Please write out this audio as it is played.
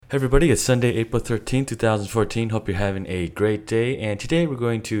Hey everybody, it's Sunday, April 13th, 2014. Hope you're having a great day. And today we're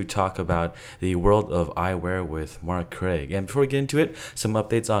going to talk about the world of eyewear with Mark Craig. And before we get into it, some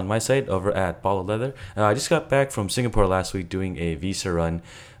updates on my site over at Ball of Leather. I just got back from Singapore last week doing a visa run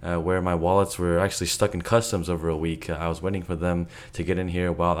where my wallets were actually stuck in customs over a week. I was waiting for them to get in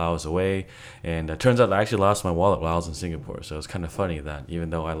here while I was away. And it turns out I actually lost my wallet while I was in Singapore. So it's kind of funny that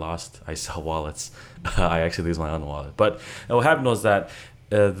even though I sell wallets, I actually lose my own wallet. But what happened was that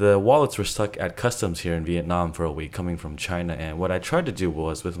the wallets were stuck at customs here in Vietnam for a week coming from China, and what I tried to do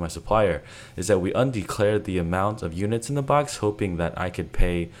was with my supplier is that we undeclared the amount of units in the box, hoping that I could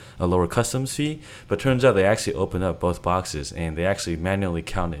pay a lower customs fee. But turns out they actually opened up both boxes and they actually manually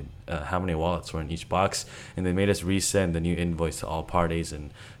counted how many wallets were in each box, and they made us resend the new invoice to all parties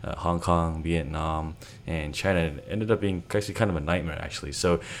in Hong Kong, Vietnam, and China. It ended up being actually kind of a nightmare, actually.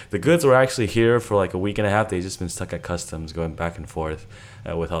 So the goods were actually here for like a week and a half. They've just been stuck at customs going back and forth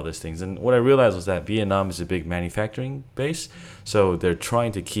with all these things. And what I realized was that Vietnam is a big manufacturing base, so they're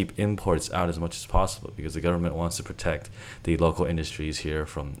trying to keep imports out as much as possible because the government wants to protect the local industries here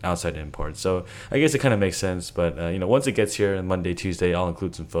from outside imports. So I guess it kind of makes sense, but once it gets here on Monday, Tuesday, I'll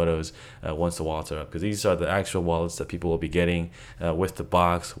include some photos once the wallets are up, because these are the actual wallets that people will be getting with the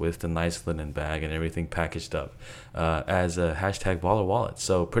box, with the nice linen bag and everything packaged up as a hashtag baller wallet.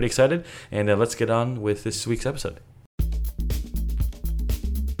 So pretty excited, and let's get on with this week's episode.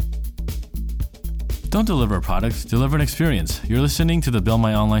 Don't deliver a product, deliver an experience. You're listening to the Build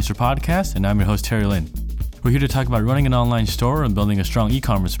My Online Store podcast, and I'm your host, Terry Lin. We're here to talk about running an online store and building a strong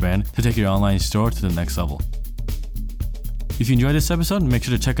e-commerce brand to take your online store to the next level. If you enjoyed this episode, make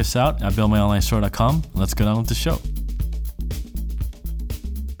sure to check us out at buildmyonlinestore.com. Let's get on with the show.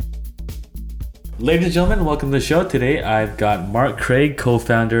 Ladies and gentlemen, welcome to the show. Today I've got Mark Craig,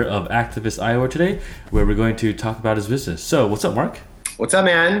 co-founder of Activist Eyewear today, where we're going to talk about his business. So what's up, Mark? What's up,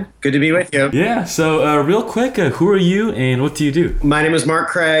 man? Good to be with you. Yeah, so real quick, who are you and what do you do? My name is Mark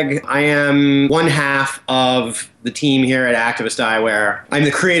Craig. I am one half of the team here at Activist Eyewear. I'm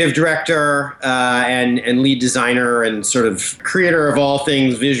the creative director and lead designer and sort of creator of all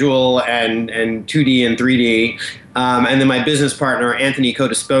things visual and 2D and 3D. And then my business partner, Anthony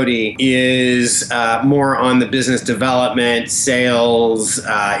Codispoti, is more on the business development, sales,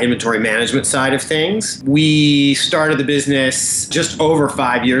 inventory management side of things. We started the business just over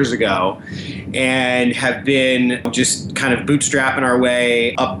 5 years ago and have been just kind of bootstrapping our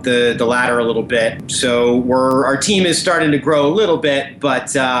way up the ladder a little bit. So our team is starting to grow a little bit,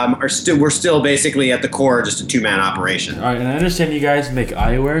 but we're still basically at the core just a two-man operation. All right, and I understand you guys make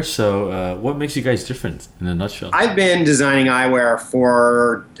eyewear, so what makes you guys different in a nutshell? I've been designing eyewear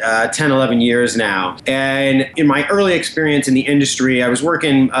for 10, 11 years now. And in my early experience in the industry, I was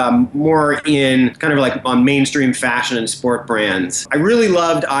working more in kind of like on mainstream fashion and sport brands. I really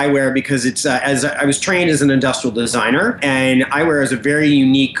loved eyewear because it's as I was trained as an industrial designer, and eyewear is a very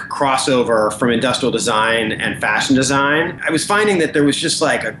unique crossover from industrial design and fashion design. I was finding that there was just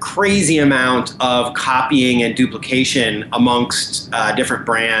like a crazy amount of copying and duplication amongst different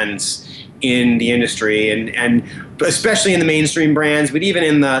brands in the industry, and especially in the mainstream brands, but even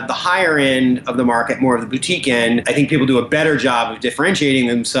in the higher end of the market, more of the boutique end, I think people do a better job of differentiating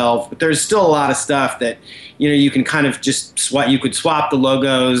themselves. But there's still a lot of stuff that you can kind of just swap. You could swap the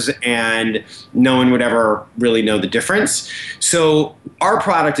logos, and no one would ever really know the difference. So our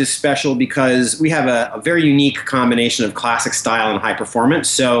product is special because we have a very unique combination of classic style and high performance.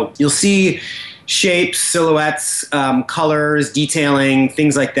 So you'll see shapes, silhouettes, colors, detailing,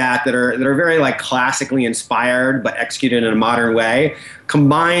 things like that are very like classically inspired but executed in a modern way,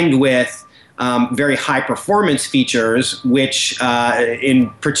 combined with very high performance features, which in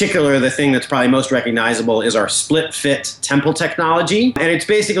particular, the thing that's probably most recognizable is our split fit temple technology. And it's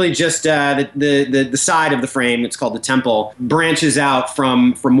basically just the side of the frame, it's called the temple, branches out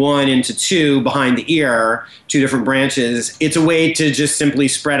from one into two behind the ear, two different branches. It's a way to just simply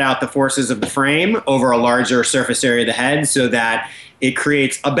spread out the forces of the frame over a larger surface area of the head so that it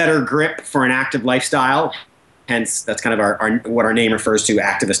creates a better grip for an active lifestyle. Hence, that's kind of what our name refers to,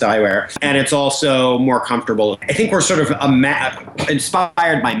 Activist Eyewear. And it's also more comfortable. I think we're sort of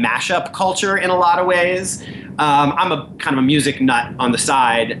inspired by mashup culture in a lot of ways. I'm a kind of a music nut on the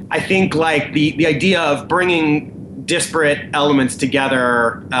side. I think like the idea of bringing disparate elements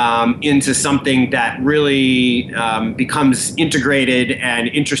together into something that really becomes integrated and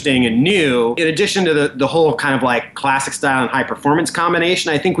interesting and new. In addition to the whole kind of like classic style and high performance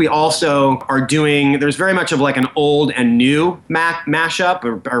combination, I think we also are doing, there's very much of like an old and new mashup,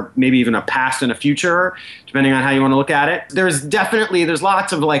 or maybe even a past and a future, depending on how you want to look at it. There's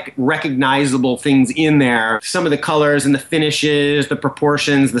lots of like recognizable things in there. Some of the colors and the finishes, the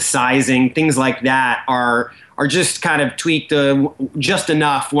proportions, the sizing, things like that are just kind of tweaked just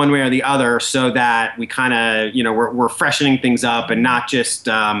enough one way or the other so that we kind of, we're freshening things up and not just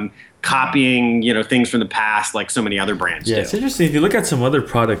copying, things from the past like so many other brands do. It's interesting. If you look at some other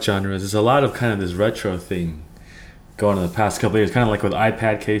product genres, there's a lot of kind of this retro thing going on in the past couple of years, kind of like with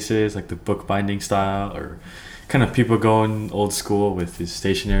iPad cases, like the book binding style, or kind of people going old school with these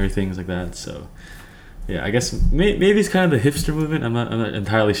stationary things like that. So yeah, I guess maybe it's kind of the hipster movement. I'm not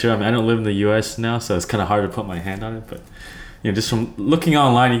entirely sure. I mean, I don't live in the U.S. now, so it's kind of hard to put my hand on it. But just from looking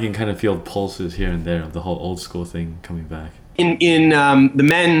online, you can kind of feel pulses here and there of the whole old school thing coming back. In the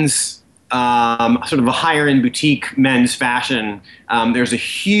men's sort of a higher end boutique men's fashion, there's a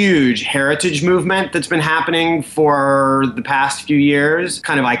huge heritage movement that's been happening for the past few years.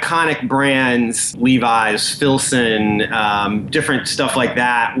 Kind of iconic brands, Levi's, Filson, different stuff like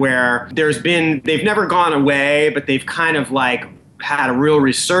that, where they've never gone away, but they've kind of like had a real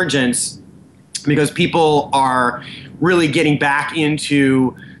resurgence because people are really getting back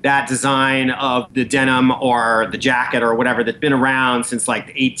into that design of the denim or the jacket or whatever that's been around since like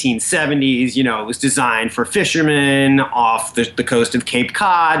the 1870s. It was designed for fishermen off the coast of Cape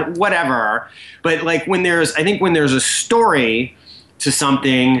Cod, whatever. But like when there's a story to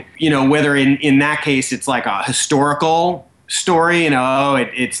something, whether in that case it's like a historical story,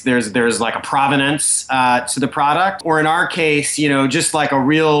 there's like a provenance to the product, or in our case, just like a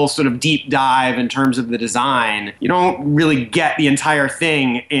real sort of deep dive in terms of the design. You don't really get the entire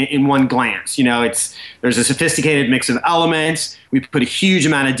thing in one glance. There's a sophisticated mix of elements. We put a huge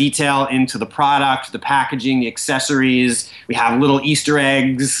amount of detail into the product, the packaging, the accessories. We have little Easter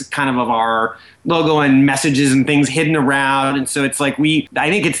eggs kind of our logo and messages and things hidden around. And so it's like I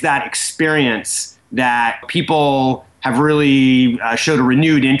think it's that experience that people have really showed a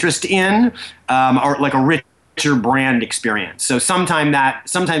renewed interest in, or like a richer brand experience. So sometimes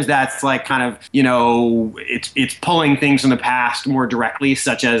that's like kind of, it's pulling things from the past more directly,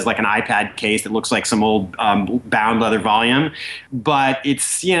 such as like an iPad case that looks like some old bound leather volume. But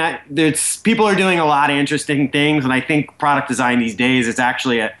it's people are doing a lot of interesting things, and I think product design these days is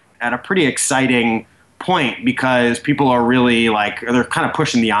actually at a pretty exciting point because people are really they're kind of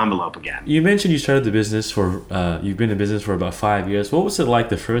pushing the envelope again. You mentioned you started the business you've been in business for about 5 years. What was it like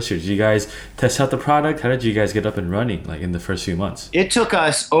the first year? Did you guys test out the product? How did you guys get up and running in the first few months? It took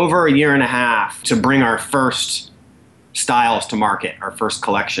us over a year and a half to bring our first styles to market, our first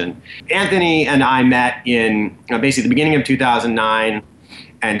collection. Anthony and I met in basically the beginning of 2009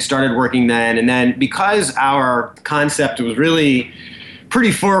 and started working then. And then because our concept was really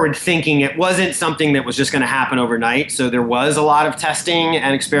pretty forward thinking, it wasn't something that was just going to happen overnight. So there was a lot of testing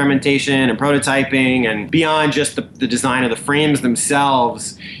and experimentation and prototyping, and beyond just the design of the frames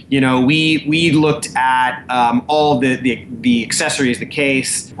themselves, we looked at all the accessories, the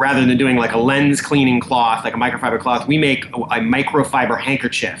case. Rather than doing like a lens cleaning cloth, like a microfiber cloth, we make a microfiber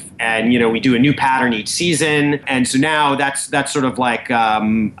handkerchief, and we do a new pattern each season. And so now that's sort of like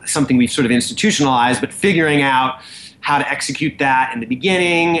something we've sort of institutionalized, but figuring out how to execute that in the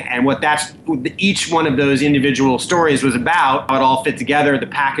beginning and what each one of those individual stories was about, how it all fit together, the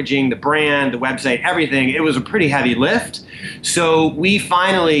packaging, the brand, the website, everything. It was a pretty heavy lift. So we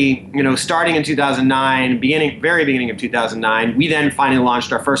finally, starting in 2009, very beginning of 2009, we then finally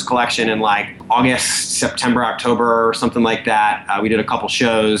launched our first collection in like August, September, October, or something like that. We did a couple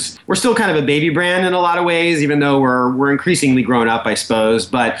shows. We're still kind of a baby brand in a lot of ways, even though we're increasingly grown up, I suppose.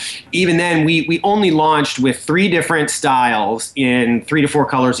 But even then, we only launched with 3 different styles in 3 to 4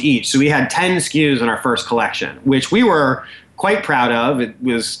 colors each. So we had 10 SKUs in our first collection, which we were quite proud of. It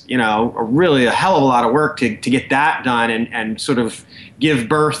was, a hell of a lot of work to get that done and sort of give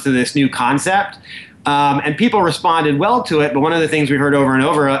birth to this new concept. And people responded well to it. But one of the things we heard over and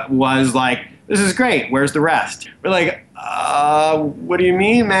over was like, this is great. Where's the rest? We're like, what do you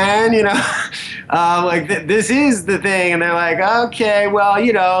mean, man? This is the thing. And they're like, okay, well,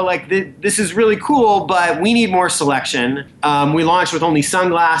 this is really cool, but we need more selection. We launched with only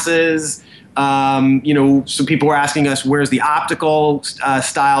sunglasses. So people were asking us, where's the optical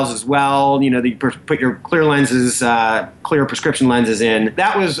styles as well? You put your clear lenses, clear prescription lenses in.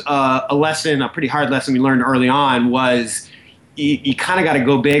 That was a lesson, a pretty hard lesson we learned early on was, you kind of got to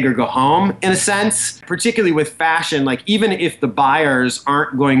go big or go home in a sense, particularly with fashion. Like even if the buyers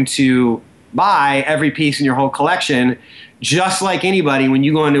aren't going to buy every piece in your whole collection, just like anybody, when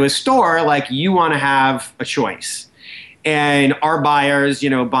you go into a store, like you want to have a choice. And our buyers,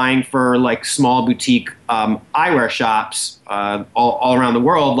 buying for like small boutique eyewear shops all around the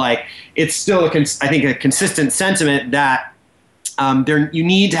world, like it's still, I think, a consistent sentiment that you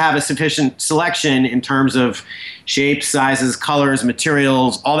need to have a sufficient selection in terms of shapes, sizes, colors,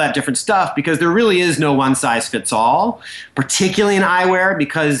 materials, all that different stuff, because there really is no one size fits all, particularly in eyewear,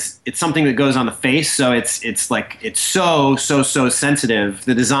 because it's something that goes on the face. So it's so sensitive.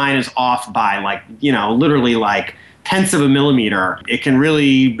 The design is off by literally like tenths of a millimeter. It can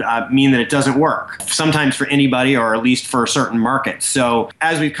really mean that it doesn't work, sometimes for anybody, or at least for certain markets. So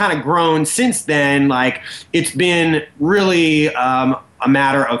as we've kind of grown since then, like it's been really a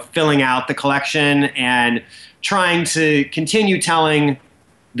matter of filling out the collection and trying to continue telling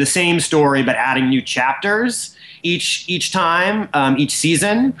the same story but adding new chapters each time, each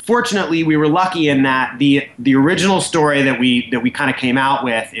season. Fortunately, we were lucky in that the original story that we kind of came out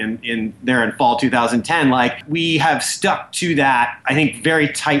with in fall 2010, like we have stuck to that, I think,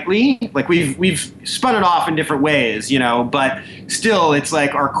 very tightly. Like we've spun it off in different ways, but still it's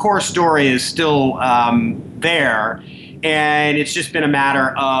like our core story is still there, and it's just been a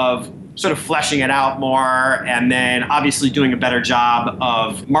matter of sort of fleshing it out more, and then obviously doing a better job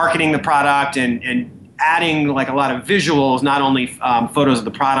of marketing the product and adding like a lot of visuals, not only photos of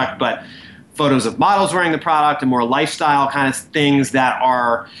the product, but photos of models wearing the product and more lifestyle kind of things that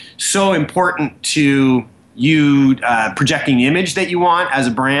are so important to you projecting the image that you want as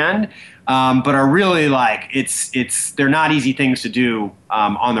a brand, but are really like, they're not easy things to do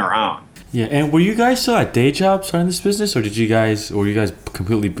on their own. Yeah, and were you guys still at day jobs starting this business, or were you guys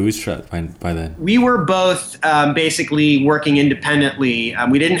completely bootstrapped by then? We were both basically working independently.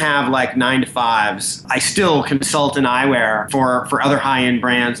 We didn't have like 9 to 5s. I still consult in eyewear for other high-end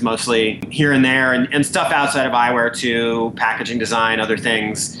brands, mostly here and there, and stuff outside of eyewear too, packaging design, other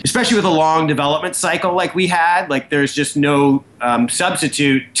things. Especially with a long development cycle like we had, like there's just no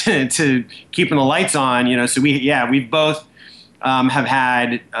substitute to keeping the lights on, So we've both have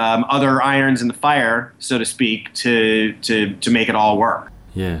had other irons in the fire, so to speak, to make it all work.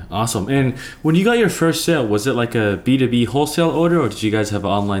 Yeah, awesome. And when you got your first sale, was it like a B2B wholesale order, or did you guys have an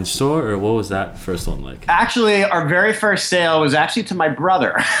online store, or what was that first one like? Actually, our very first sale was actually to my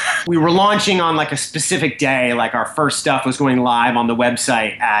brother. We were launching on like a specific day, like our first stuff was going live on the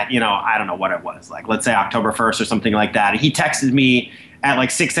website at, I don't know what it was, like let's say October 1st or something like that. He texted me at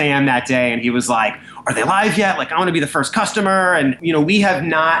like 6 a.m. that day, and he was like, "Are they live yet? Like, I want to be the first customer." And, we have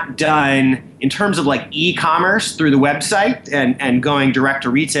not done, in terms of like e-commerce through the website and going direct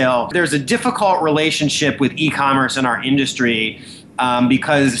to retail, there's a difficult relationship with e-commerce in our industry.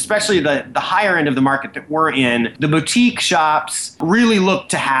 Because especially the higher end of the market that we're in, the boutique shops really look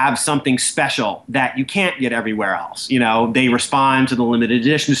to have something special that you can't get everywhere else. They respond to the limited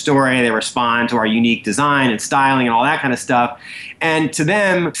edition story, they respond to our unique design and styling and all that kind of stuff. And to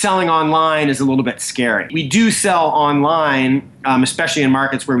them, selling online is a little bit scary. We do sell online, especially in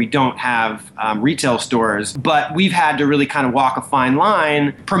markets where we don't have retail stores, but we've had to really kind of walk a fine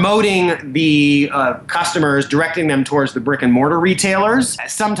line promoting the customers, directing them towards the brick and mortar retailers,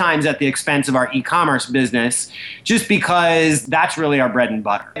 sometimes at the expense of our e-commerce business, just because that's really our bread and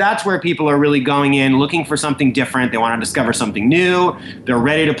butter. That's where people are really going in, looking for something different. They want to discover something new. They're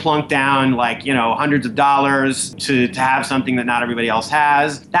ready to plunk down hundreds of dollars to have something that not everybody else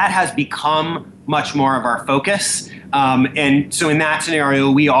has. That has become much more of our focus. And so in that scenario,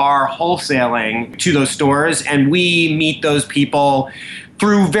 we are wholesaling to those stores, and we meet those people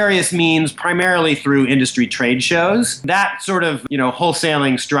through various means, primarily through industry trade shows. That sort of,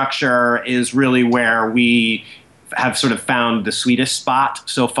 wholesaling structure is really where we have sort of found the sweetest spot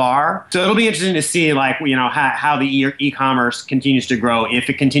so far. So it'll be interesting to see how the e-commerce continues to grow, if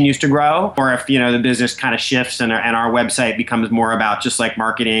it continues to grow, or if, the business kind of shifts and our website becomes more about just like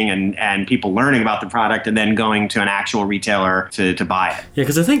marketing and people learning about the product and then going to an actual retailer to buy it. Yeah,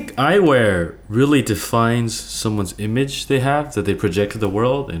 because I think eyewear really defines someone's image they have, that they project to the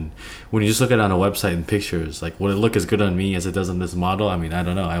world. And when you just look at it on a website and pictures, like, will it look as good on me as it does on this model? I mean, I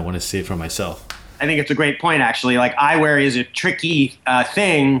don't know. I want to see it for myself. I think it's a great point, actually. Like, eyewear is a tricky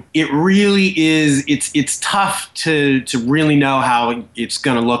thing. It really is. It's tough to really know how it's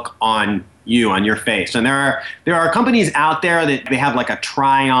going to look on you, on your face. And there are companies out there that they have like a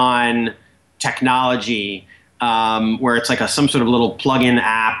try-on technology where it's like some sort of little plug-in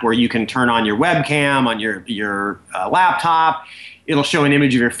app where you can turn on your webcam on your laptop. It'll show an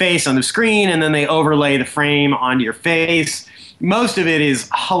image of your face on the screen, and then they overlay the frame onto your face. Most of it is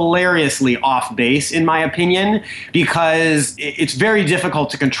hilariously off base, in my opinion, because it's very difficult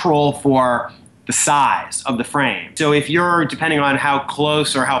to control for the size of the frame. So if you're, depending on how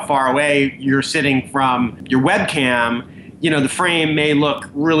close or how far away you're sitting from your webcam, the frame may look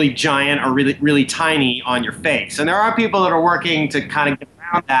really giant or really, really tiny on your face. And there are people that are working to kind of get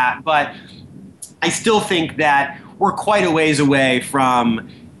around that, but I still think that we're quite a ways away from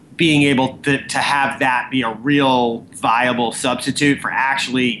being able to have that be a real viable substitute for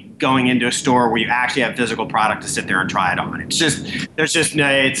actually going into a store where you actually have physical product to sit there and try it on. It's just,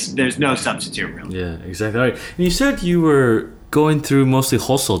 there's no substitute really. Yeah, exactly. All right. And you said you were going through mostly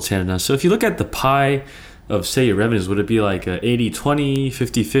wholesale channel now. So if you look at the pie of, say, your revenues, would it be like a 80-20,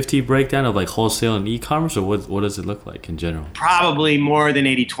 50-50 breakdown of like wholesale and e-commerce, or what does it look like in general? Probably more than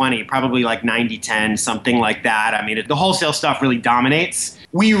 80-20, probably like 90-10, something like that. I mean, the wholesale stuff really dominates.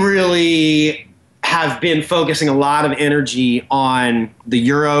 We really have been focusing a lot of energy on the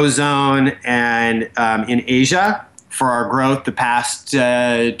Eurozone and in Asia for our growth the past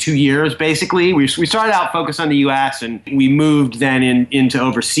 2 years, basically. We started out focused on the U.S. and we moved then into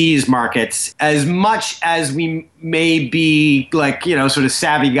overseas markets. As much as we may be like, sort of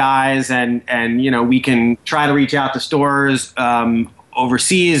savvy guys and we can try to reach out to stores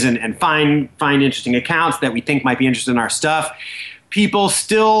overseas and find interesting accounts that we think might be interested in our stuff, people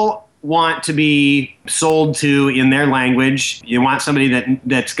still want to be sold to in their language. You want somebody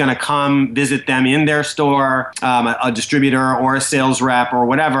that's going to come visit them in their store, a distributor or a sales rep or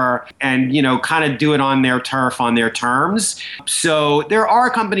whatever, and kind of do it on their turf, on their terms. So there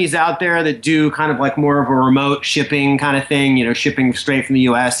are companies out there that do kind of like more of a remote shipping kind of thing, shipping straight from the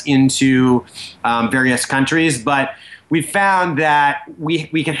US into various countries. But we found that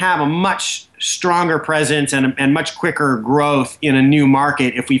we can have a much stronger presence and much quicker growth in a new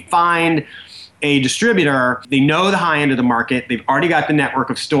market if we find a distributor. They know the high end of the market. They've already got the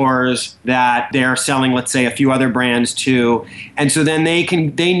network of stores that they're selling, let's say, a few other brands to. And so then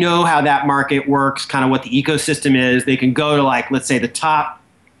they know how that market works, kind of what the ecosystem is. They can go to, like, let's say, the top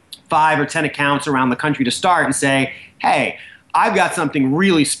 5 or 10 accounts around the country to start and say, hey, I've got something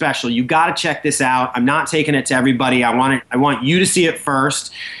really special. You got to check this out. I'm not taking it to everybody. I want you to see it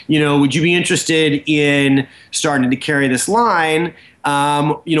first. Would you be interested in starting to carry this line?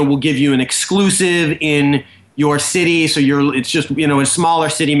 We'll give you an exclusive in your city. So it's just, a smaller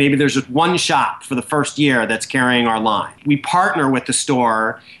city, maybe there's just one shop for the first year that's carrying our line. We partner with the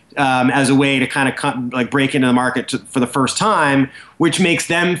store as a way to kind of break into the market for the first time, which makes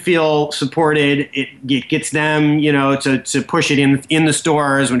them feel supported. It gets them, to push it in the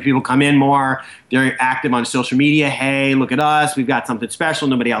stores when people come in more. They're active on social media. Hey, look at us. We've got something special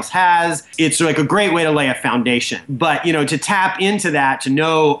nobody else has. It's like a great way to lay a foundation. But, to tap into that, to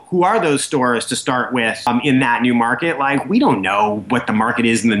know who are those stores to start with in that new market. Like, we don't know what the market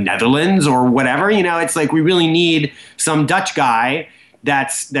is in the Netherlands or whatever. It's like we really need some Dutch guy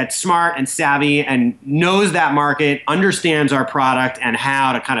that's smart and savvy and knows that market, understands our product and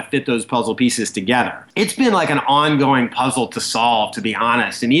how to kind of fit those puzzle pieces together. It's been like an ongoing puzzle to solve, to be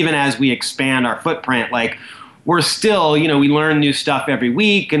honest. And even as we expand our footprint, like, we're still, we learn new stuff every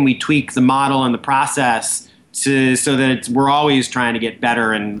week and we tweak the model and the process so that we're always trying to get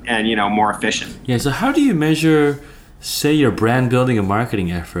better and more efficient. Yeah, so how do you measure, say, your brand building and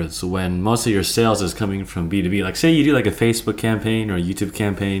marketing efforts when most of your sales is coming from B2B? Like, say you do like a Facebook campaign or a YouTube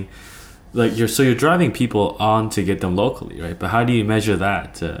campaign, like you're driving people on to get them locally, right? But how do you measure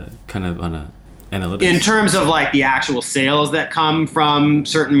that kind of on a analytics? In terms of like the actual sales that come from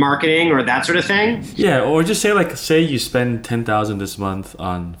certain marketing or that sort of thing? Yeah, or just say you spend $10,000 this month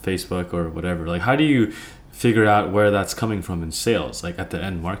on Facebook or whatever. Like, how do you figure out where that's coming from in sales, like at the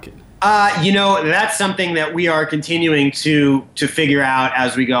end market? That's something that we are continuing to figure out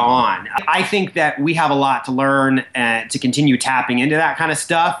as we go on. I think that we have a lot to learn and to continue tapping into that kind of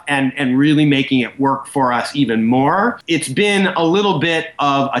stuff and really making it work for us even more. It's been a little bit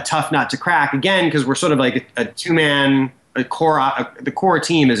of a tough nut to crack, again, because we're sort of like a two-man the core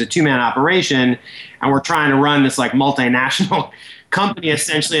team is a two-man operation, and we're trying to run this like multinational company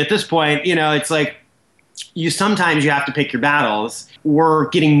essentially at this point. It's like sometimes you have to pick your battles. We're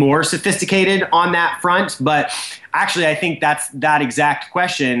getting more sophisticated on that front, but actually I think that's that exact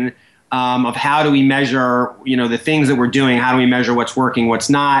question of how do we measure, the things that we're doing, how do we measure what's working, what's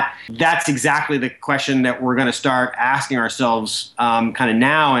not. That's exactly the question that we're going to start asking ourselves kind of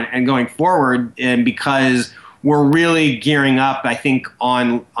now and going forward, and because we're really gearing up, I think,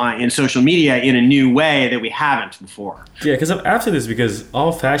 on in social media in a new way that we haven't before. Yeah, because I'm after this because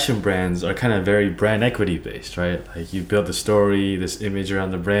all fashion brands are kind of very brand equity based, right? Like you build the story, this image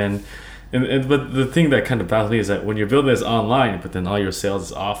around the brand. But the thing that kind of baffles me is that when you're building this online, but then all your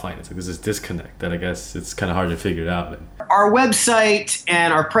sales is offline, it's like there's this disconnect that I guess it's kind of hard to figure it out. Our website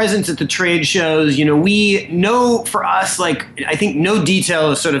and our presence at the trade shows, we know for us, like, I think no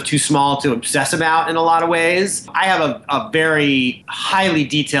detail is sort of too small to obsess about in a lot of ways. I have a very highly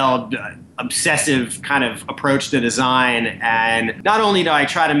detailed obsessive kind of approach to design, and not only do I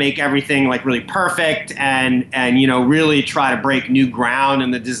try to make everything like really perfect and really try to break new ground in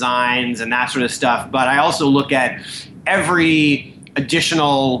the designs and that sort of stuff, but I also look at every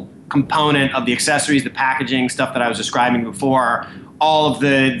additional component of the accessories, the packaging, stuff that I was describing before, all of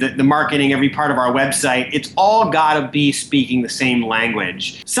the marketing, every part of our website. It's all got to be speaking the same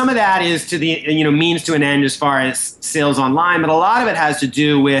language. Some of that is to the means to an end as far as sales online, but a lot of it has to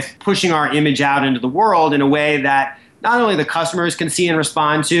do with pushing our image out into the world in a way that not only the customers can see and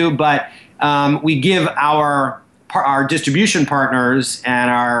respond to, but we give our distribution partners and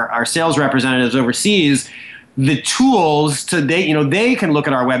our sales representatives overseas the tools to they can look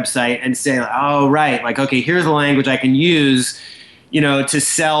at our website and say, oh right, like okay, here's the language I can use to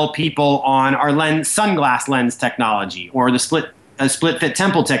sell people on our sunglass lens technology or the split fit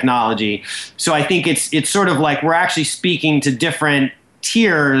temple technology. So I think it's sort of like we're actually speaking to different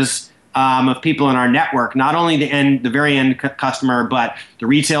tiers of people in our network, not only the very end customer, but the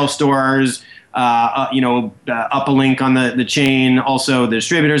retail stores, up a link on the chain, also the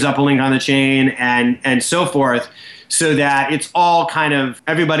distributors up a link on the chain, and so forth. So that it's all kind of,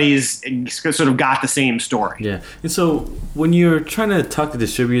 everybody's sort of got the same story. Yeah. And so when you're trying to talk to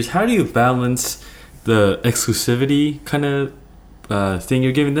distributors, how do you balance the exclusivity kind of thing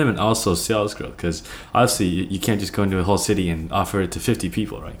you're giving them and also sales growth? Because obviously you can't just go into a whole city and offer it to 50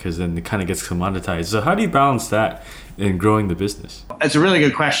 people, right? Because then it kind of gets commoditized. So how do you balance that in growing the business? That's a really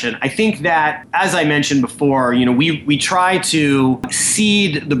good question. I think that, as I mentioned before, we try to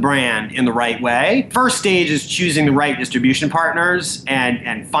seed the brand in the right way. First stage is choosing the right distribution partners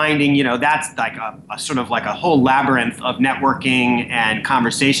and finding, that's like a sort of like a whole labyrinth of networking and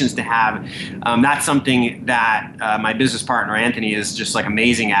conversations to have. That's something that my business partner, Anthony, is just like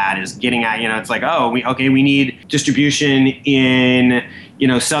amazing at, is getting at, it's like, we need distribution in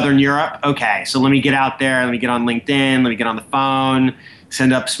Southern Europe. Okay, so let me get out there, let me get on LinkedIn, let me get on the phone,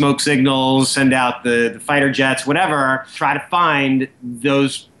 send up smoke signals, send out the fighter jets, whatever, try to find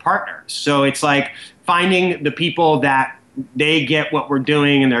those partners. So it's like finding the people that they get what we're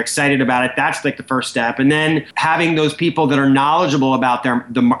doing and they're excited about it. That's like the first step. And then having those people that are knowledgeable about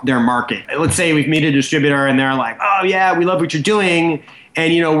their market. Let's say we've met a distributor and they're like, oh yeah, we love what you're doing.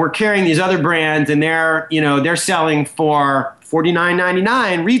 And, we're carrying these other brands and they're selling for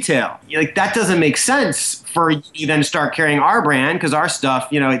 $49.99 retail. Like, that doesn't make sense for you to then start carrying our brand, because our stuff,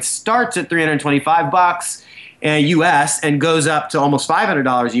 it starts at $325 US and goes up to almost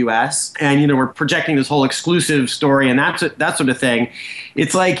 $500 US. And, we're projecting this whole exclusive story and that sort of thing.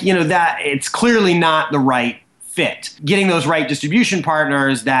 It's like, that it's clearly not the right fit. Getting those right distribution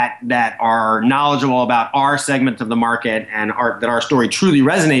partners that are knowledgeable about our segment of the market and that our story truly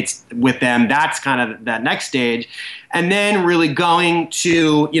resonates with them, that's kind of that next stage. And then really going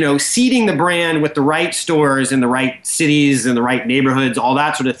to, seeding the brand with the right stores in the right cities and the right neighborhoods, all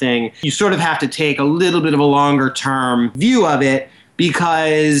that sort of thing. You sort of have to take a little bit of a longer term view of it,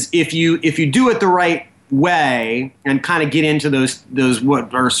 because if you do it the right way and kind of get into those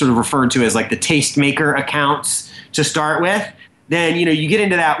what are sort of referred to as like the tastemaker accounts to start with, then you get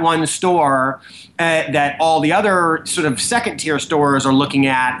into that one store that all the other sort of second tier stores are looking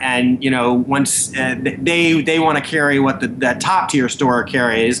at, and once they want to carry what that top tier store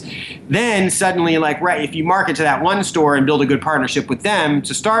carries, then suddenly, like, right, if you market to that one store and build a good partnership with them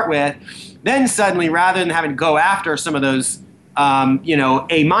to start with, then suddenly, rather than having to go after some of those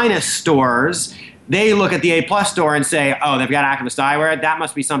A- stores, they look at the A+ store and say, oh, they've got Activist Eyewear, that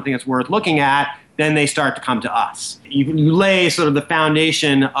must be something that's worth looking at. Then they start to come to us. You lay sort of the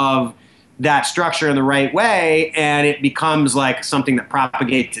foundation of that structure in the right way, and it becomes like something that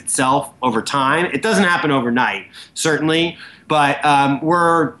propagates itself over time. It doesn't happen overnight, certainly, but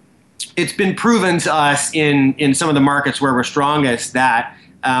it's been proven to us in some of the markets where we're strongest that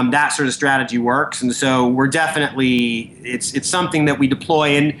that sort of strategy works. And so we're definitely, it's something that we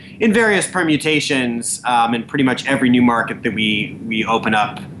deploy in various permutations in pretty much every new market that we open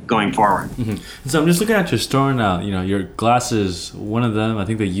up going forward. Mm-hmm. So I'm just looking at your store now. Your glasses, one of them, I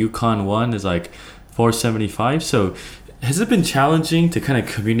think the Yukon one, is like $475. So has it been challenging to kind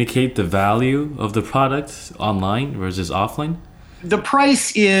of communicate the value of the product online versus offline? the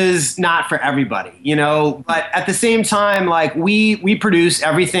price is not for everybody, but at the same time, like we produce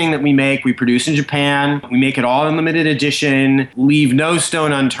everything that we make. We produce in Japan. We make it all in limited edition, leave no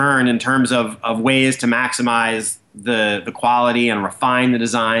stone unturned in terms of ways to maximize the quality and refine the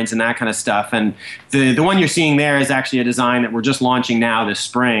designs and that kind of stuff. And the one you're seeing there is actually a design that we're just launching now this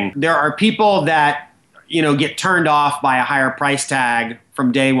spring. There are people that get turned off by a higher price tag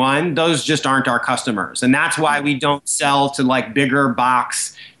from day one. Those just aren't our customers. And that's why we don't sell to like bigger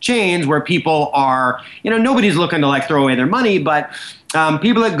box chains where people are, nobody's looking to like throw away their money, but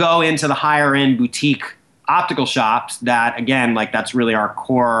people that go into the higher end boutique optical shops that, again, like that's really our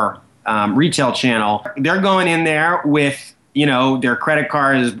core retail channel. They're going in there with, their credit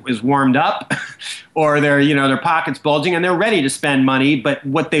card is warmed up or their pockets bulging and they're ready to spend money. But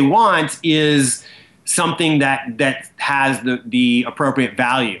what they want is something that has the appropriate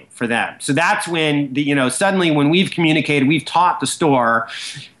value for them. So that's when suddenly when we've communicated, we've taught the store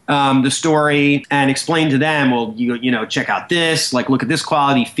the story and explained to them, well, check out this, like look at this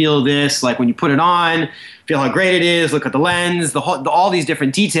quality, feel this, like when you put it on, feel how great it is, look at the lens, all these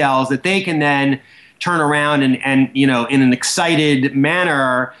different details that they can then turn around and in an excited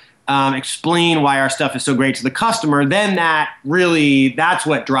manner explain why our stuff is so great to the customer. Then that's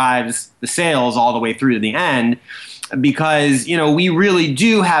what drives the sales all the way through to the end, because we really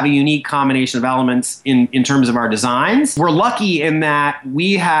do have a unique combination of elements in terms of our designs. We're lucky in that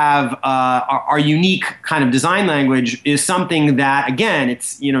we have our unique kind of design language is something that, again,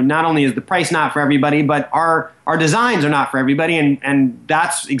 it's not only is the price not for everybody, but our designs are not for everybody, and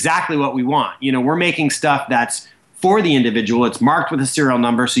that's exactly what we want. We're making stuff that's for the individual. It's marked with a serial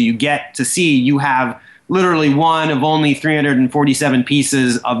number, so you get to see you have literally one of only 347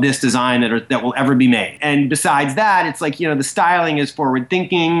 pieces of this design that will ever be made. And besides that, it's like, the styling is forward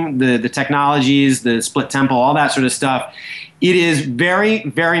thinking, the technologies, the split temple, all that sort of stuff. It is very,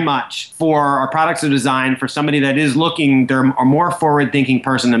 very much for our products are designed for somebody that is looking, they're a more forward thinking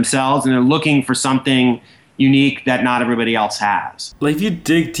person themselves, and they're looking for something unique that not everybody else has. Like if you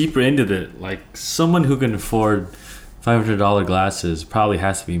dig deeper into it, like someone who can afford $500 glasses probably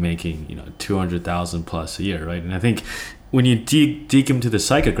has to be making, $200,000 plus a year, right? And I think when you dig into the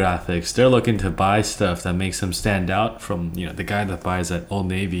psychographics, they're looking to buy stuff that makes them stand out from, the guy that buys at Old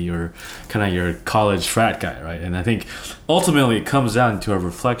Navy or kind of your college frat guy, right? And I think ultimately it comes down to a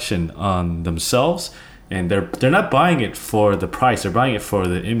reflection on themselves, and they're not buying it for the price, they're buying it for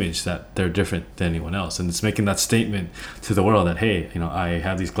the image that they're different than anyone else. And it's making that statement to the world that, hey, I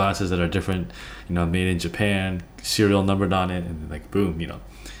have these glasses that are different, made in Japan, serial numbered on it, and like boom,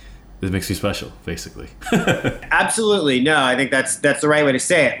 this makes you special, basically. Absolutely. No, I think that's the right way to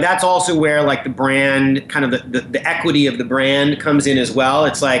say it. That's also where like the brand, kind of the equity of the brand comes in as well.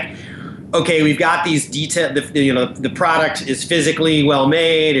 It's like, okay, we've got these detail. The product is physically well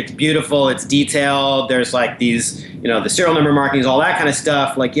made. It's beautiful. It's detailed. There's like these, the serial number markings, all that kind of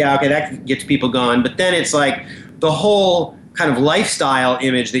stuff. Like, yeah, okay, that gets people going. But then it's like the whole kind of lifestyle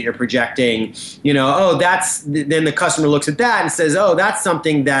image that you're projecting. Then the customer looks at that and says, oh, that's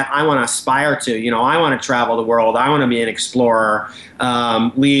something that I want to aspire to. I want to travel the world. I want to be an explorer,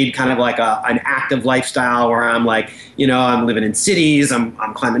 lead kind of like an active lifestyle where I'm like, I'm living in cities, I'm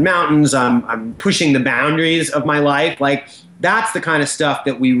climbing mountains, I'm pushing the boundaries of my life. Like that's the kind of stuff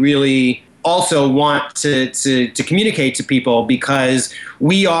that we really also want to communicate to people, because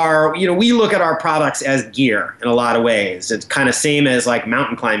we look at our products as gear in a lot of ways. It's kind of same as like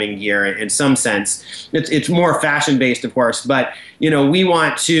mountain climbing gear in some sense. It's more fashion based, of course, but we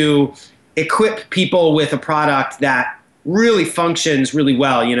want to equip people with a product that really functions really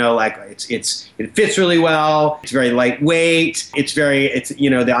well. Like it fits really well. It's very lightweight.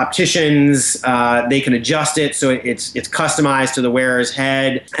 The opticians, they can adjust it so it's customized to the wearer's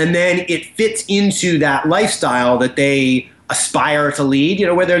head, and then it fits into that lifestyle that they aspire to lead.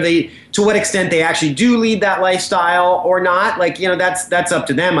 Whether to what extent they actually do lead that lifestyle or not, like that's up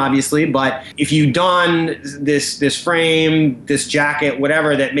to them, obviously. But if you don this frame, this jacket,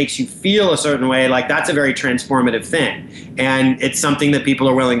 whatever that makes you feel a certain way, like that's a very transformative thing, and it's something that people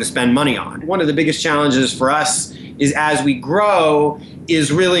are willing to spend money on. One of the biggest challenges for us is as we grow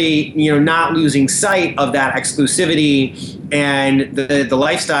is really not losing sight of that exclusivity and the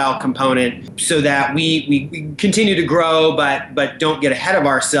lifestyle component, so that we continue to grow but don't get ahead of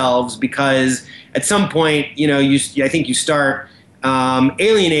ourselves, because at some point I think you start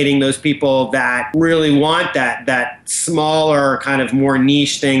alienating those people that really want that smaller kind of more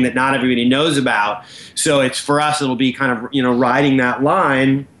niche thing that not everybody knows about. So it's for us, it'll be kind of riding that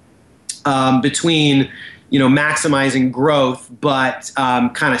line between maximizing growth, but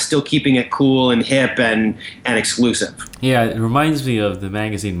kind of still keeping it cool and hip and exclusive. Yeah, it reminds me of the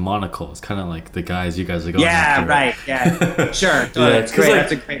magazine Monocle. It's kind of like the guys you guys are going after. Right. Yeah, sure. Totally. That's great.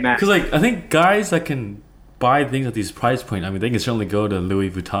 That's a great match. Because I think guys that can buy things at these price points, I mean, they can certainly go to Louis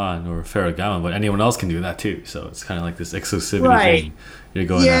Vuitton or Ferragamo, but anyone else can do that too. So it's kind of like this exclusivity thing you're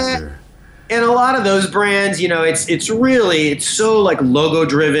going after. And a lot of those brands, it's so like logo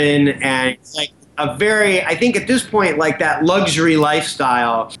driven, and it's like I think at this point, like that luxury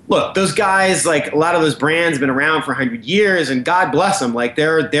lifestyle. Look, those guys, like a lot of those brands have been around for 100 years, and God bless them. Like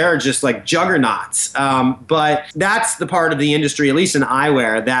they're just like juggernauts. But that's the part of the industry, at least in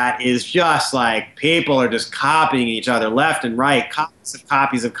eyewear, that is just like people are just copying each other left and right,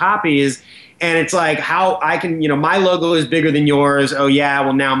 copies of copies. And it's like how I can, my logo is bigger than yours. Oh yeah,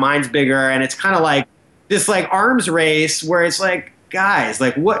 well now mine's bigger. And it's kind of like this like arms race where it's like, guys,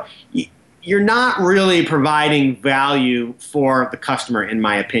 like what? You're not really providing value for the customer, in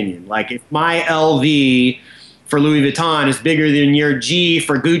my opinion. Like if my LV for Louis Vuitton is bigger than your G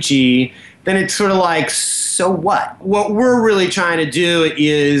for Gucci, then it's sort of like, so what? What we're really trying to do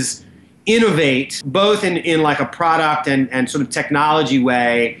is innovate both in like a product and sort of technology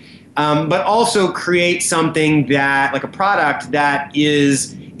way, but also create something that, like a product that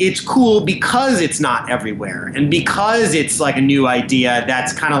it's cool because it's not everywhere, and because it's like a new idea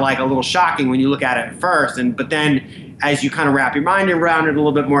that's kind of like a little shocking when you look at it at first, but then as you kind of wrap your mind around it a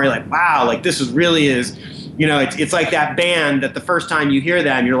little bit more, you're like, wow, like this really is, it's like that band that the first time you hear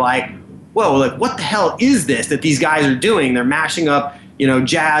them, you're like, whoa, like what the hell is this that these guys are doing? They're mashing up,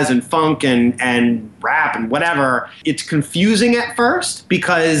 jazz and funk and rap and whatever. It's confusing at first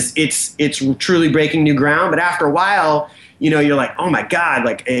because it's truly breaking new ground, but after a while, you're like, oh my God,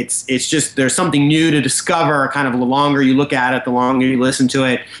 like it's just, there's something new to discover. Kind of the longer you look at it, the longer you listen to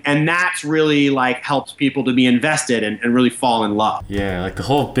it. And that's really like helps people to be invested and really fall in love. Yeah, like the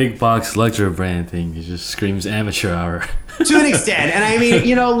whole big box luxury brand thing, it just screams amateur hour. To an extent. And I mean,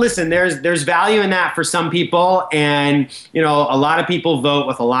 listen, there's value in that for some people. And, a lot of people vote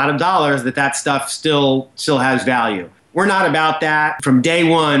with a lot of dollars that stuff still has value. We're not about that. From day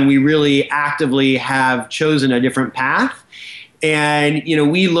one, we really actively have chosen a different path. And,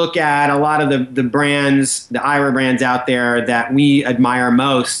 we look at a lot of the brands, the eyewear brands out there that we admire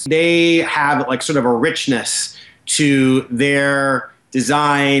most. They have like sort of a richness to their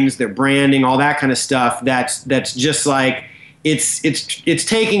designs, their branding, all that kind of stuff. That's just like, it's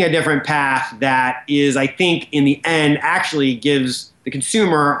taking a different path that is, I think, in the end, actually gives the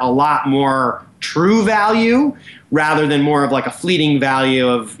consumer a lot more true value rather than more of like a fleeting value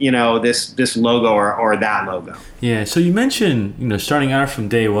of, this logo or that logo. Yeah, so you mentioned, starting out from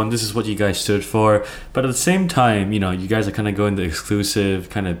day one, this is what you guys stood for. But at the same time, you guys are kind of going the exclusive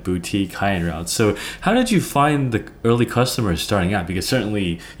kind of boutique high-end route. So how did you find the early customers starting out? Because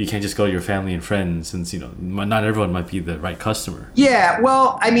certainly you can't just go to your family and friends since, not everyone might be the right customer. Yeah,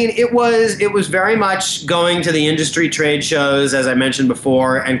 well, I mean, it was very much going to the industry trade shows, as I mentioned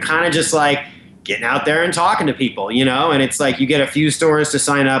before, and kind of just like getting out there and talking to people, and it's like you get a few stores to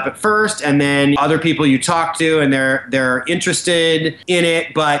sign up at first, and then other people you talk to and they're interested in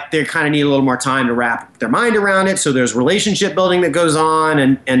it, but they kind of need a little more time to wrap their mind around it. So there's relationship building that goes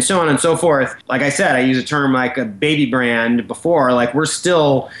on and so on and so forth. Like I said, I use a term like a baby brand before. Like we're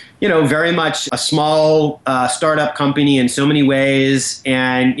still, very much a small startup company in so many ways,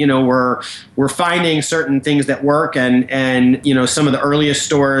 and we're finding certain things that work, and some of the earliest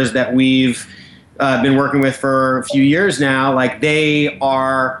stores that we've been working with for a few years now, like they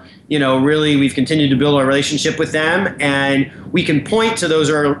are, really, we've continued to build a relationship with them, and we can point to those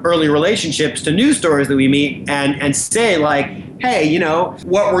early relationships to new stores that we meet and say like, hey,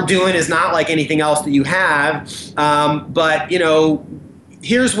 what we're doing is not like anything else that you have, but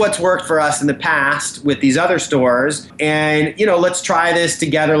here's what's worked for us in the past with these other stores, and let's try this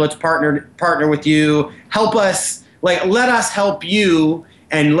together. Let's partner with you. Help us, like let us help you.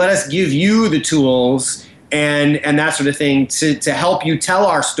 And let us give you the tools and that sort of thing to help you tell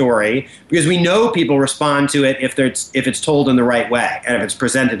our story, because we know people respond to it if it's told in the right way and if it's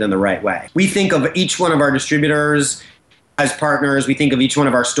presented in the right way. We think of each one of our distributors as partners. We think of each one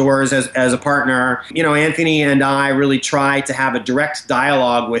of our stores as a partner. Anthony and I really try to have a direct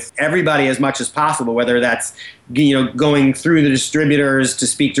dialogue with everybody as much as possible, whether that's going through the distributors to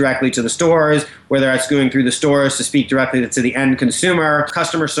speak directly to the stores, whether that's going through the stores to speak directly to the end consumer.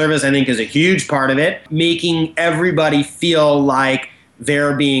 Customer service, I think, is a huge part of it, making everybody feel like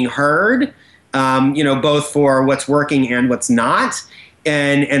they're being heard, both for what's working and what's not.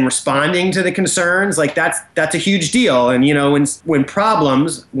 and responding to the concerns, like that's a huge deal. And when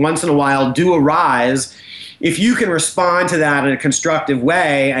problems once in a while do arise, if you can respond to that in a constructive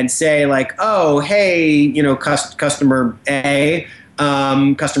way and say like, oh, hey, customer A,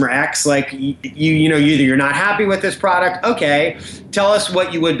 customer X, like you're not happy with this product. Okay, tell us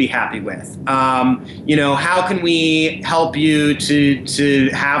what you would be happy with. How can we help you to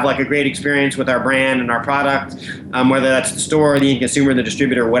have like a great experience with our brand and our product, whether that's the store, the consumer, the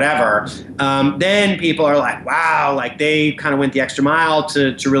distributor, whatever. Then people are like, wow, like they kind of went the extra mile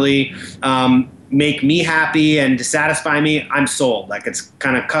to really make me happy and to satisfy me. I'm sold. Like it's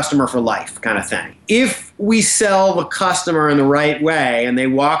kind of customer for life kind of thing. If we sell the customer in the right way and they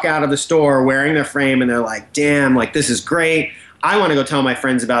walk out of the store wearing their frame and they're like, damn, like this is great. I want to go tell my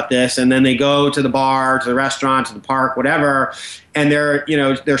friends about this. And then they go to the bar, to the restaurant, to the park, whatever. And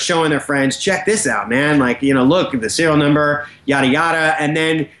they're showing their friends, check this out, man. Like, look at the serial number, yada, yada. And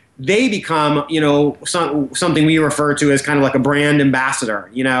then they become, something we refer to as kind of like a brand ambassador,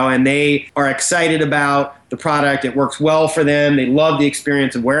 and they are excited about the product. It works well for them. They love the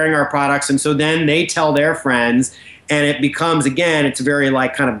experience of wearing our products. And so then they tell their friends, and it becomes, again, it's a very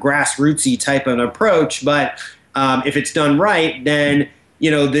like kind of grassrootsy type of an approach. But if it's done right, then,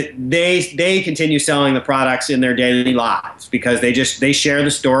 they continue selling the products in their daily lives because they share the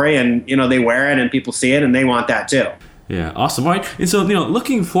story and, they wear it and people see it and they want that too. Yeah, awesome. All right. And so,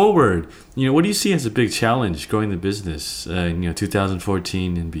 looking forward, what do you see as a big challenge growing the business,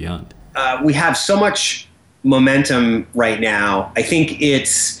 2014 and beyond? We have so much momentum right now. I think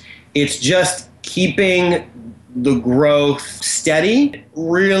it's just keeping the growth steady,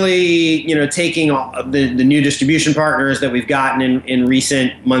 really, taking the new distribution partners that we've gotten in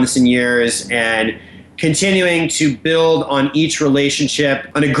recent months and years and continuing to build on each relationship,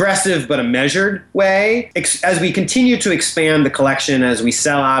 an aggressive but a measured way. As we continue to expand the collection, as we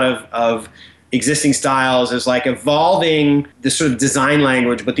sell out of existing styles, is like evolving the sort of design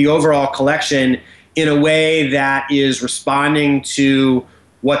language, but the overall collection in a way that is responding to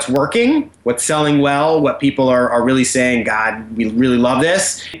what's working, what's selling well, what people are really saying, God, we really love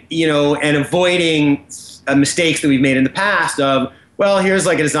this, and avoiding mistakes that we've made in the past of, well, here's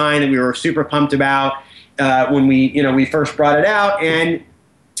like a design that we were super pumped about when we first brought it out, and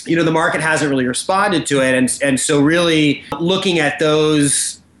the market hasn't really responded to it, and so really looking at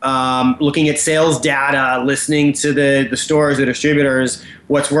those, looking at sales data, listening to the stores, the distributors,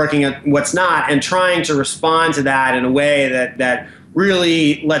 what's working, what's not, and trying to respond to that in a way that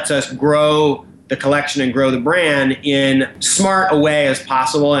really lets us grow the collection and grow the brand in smart a way as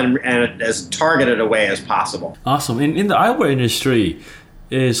possible and as targeted a way as possible. Awesome. In the eyewear industry,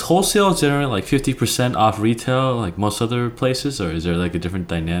 is wholesale generally like 50% off retail like most other places, or is there like a different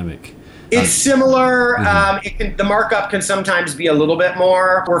dynamic? It's similar. The markup can sometimes be a little bit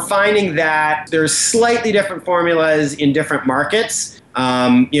more. We're finding that there's slightly different formulas in different markets.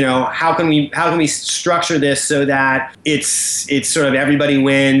 How can we structure this so that it's sort of everybody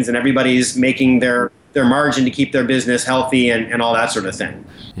wins and everybody's making their margin to keep their business healthy and all that sort of thing.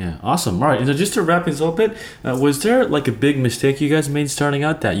 Yeah, awesome. All right, and so just to wrap things up a bit, was there like a big mistake you guys made starting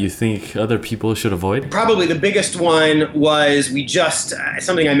out that you think other people should avoid? Probably the biggest one was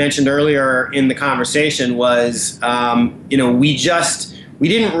something I mentioned earlier in the conversation was, we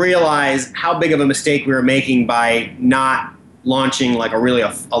didn't realize how big of a mistake we were making by not launching like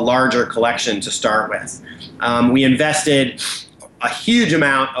a larger collection to start with. We invested a huge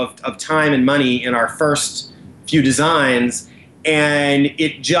amount of time and money in our first few designs, and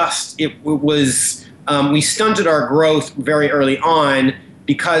we stunted our growth very early on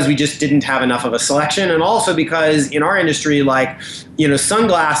because we just didn't have enough of a selection, and also because in our industry,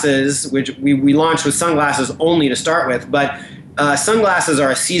 sunglasses, which we launched with sunglasses only to start with, but sunglasses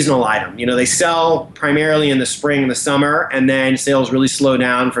are a seasonal item. They sell primarily in the spring and the summer, and then sales really slow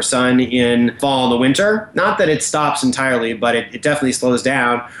down for sun in fall and the winter. Not that it stops entirely, but it definitely slows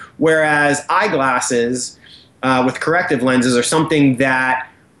down. Whereas eyeglasses with corrective lenses are something that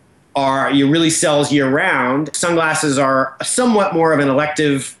really sells year round. Sunglasses are somewhat more of an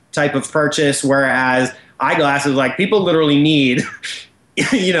elective type of purchase, whereas eyeglasses, like people literally need,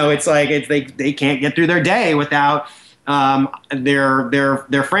 it's like they can't get through their day without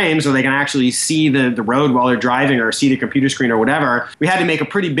their frames so they can actually see the road while they're driving or see the computer screen or whatever. We had to make a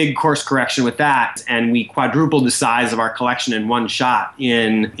pretty big course correction with that, and we quadrupled the size of our collection in one shot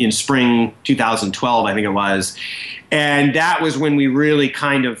in spring 2012, I think it was. And that was when we really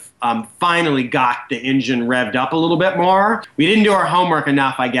kind of finally got the engine revved up a little bit more. We didn't do our homework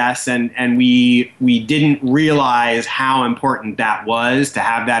enough, I guess, and we didn't realize how important that was to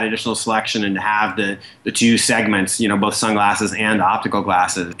have that additional selection and to have the two segments, both sunglasses and optical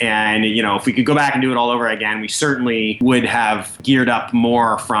glasses. And, if we could go back and do it all over again, we certainly would have geared up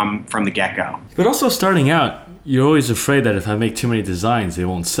more from the get-go. But also starting out, you're always afraid that if I make too many designs, they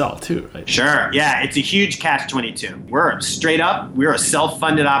won't sell too, right? Sure. Yeah, it's a huge catch-22. We're a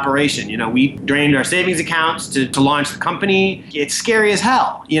self-funded operation. We drained our savings accounts to launch the company. It's scary as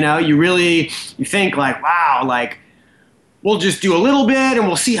hell. You think like, wow, like we'll just do a little bit and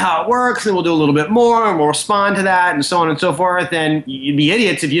we'll see how it works, and we'll do a little bit more and we'll respond to that and so on and so forth. And you'd be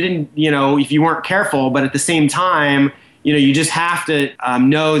idiots if you didn't, if you weren't careful. But at the same time, you just have to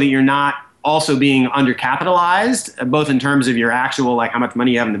know that you're not also being undercapitalized, both in terms of your actual, like how much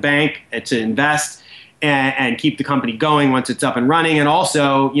money you have in the bank to invest and keep the company going once it's up and running. And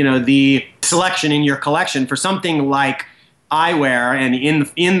also, the selection in your collection for something like eyewear and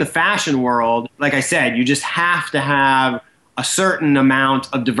in the fashion world, like I said, you just have to have a certain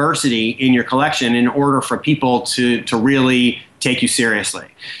amount of diversity in your collection in order for people to really take you seriously.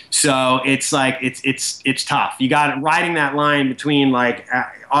 So it's like it's tough. You got riding that line between like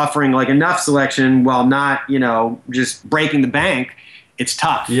offering like enough selection while not just breaking the bank. It's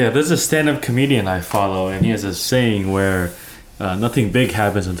tough. Yeah, there's a stand-up comedian I follow, and he has a saying where nothing big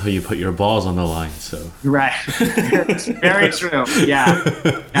happens until you put your balls on the line. So right, very true. Yeah.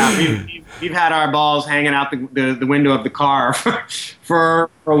 We've had our balls hanging out the window of the car for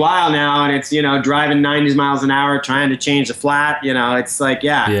a while now, and it's driving 90 miles an hour trying to change the flat. It's like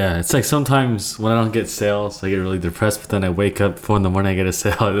yeah, it's like sometimes when I don't get sales, I get really depressed. But then I wake up 4 a.m, I get a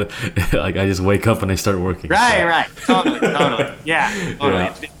sale. Like I just wake up and I start working. Right. Totally. Yeah. Totally.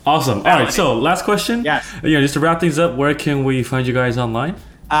 Yeah. Awesome. All right. So last question. Yes. Just to wrap things up, where can we find you guys online?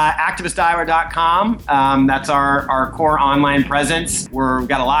 ActivistEyewear.com. That's our core online presence. We've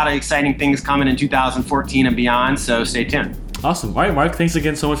got a lot of exciting things coming in 2014 and beyond, so stay tuned. Awesome. All right, Mark, thanks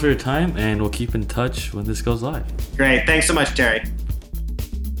again so much for your time, and we'll keep in touch when this goes live. Great. Thanks so much, Terry.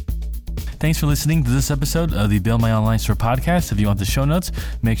 Thanks for listening to this episode of the Build My Online Store podcast. If you want the show notes,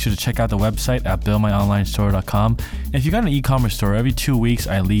 make sure to check out the website at buildmyonlinestore.com. And if you got an e-commerce store, every 2 weeks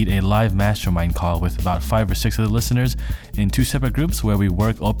I lead a live mastermind call with about 5 or 6 of the listeners in 2 separate groups where we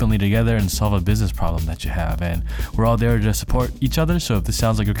work openly together and solve a business problem that you have. And we're all there to support each other. So if this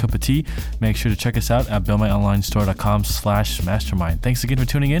sounds like your cup of tea, make sure to check us out at buildmyonlinestore.com/mastermind. Thanks again for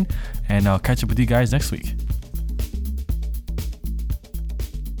tuning in, and I'll catch up with you guys next week.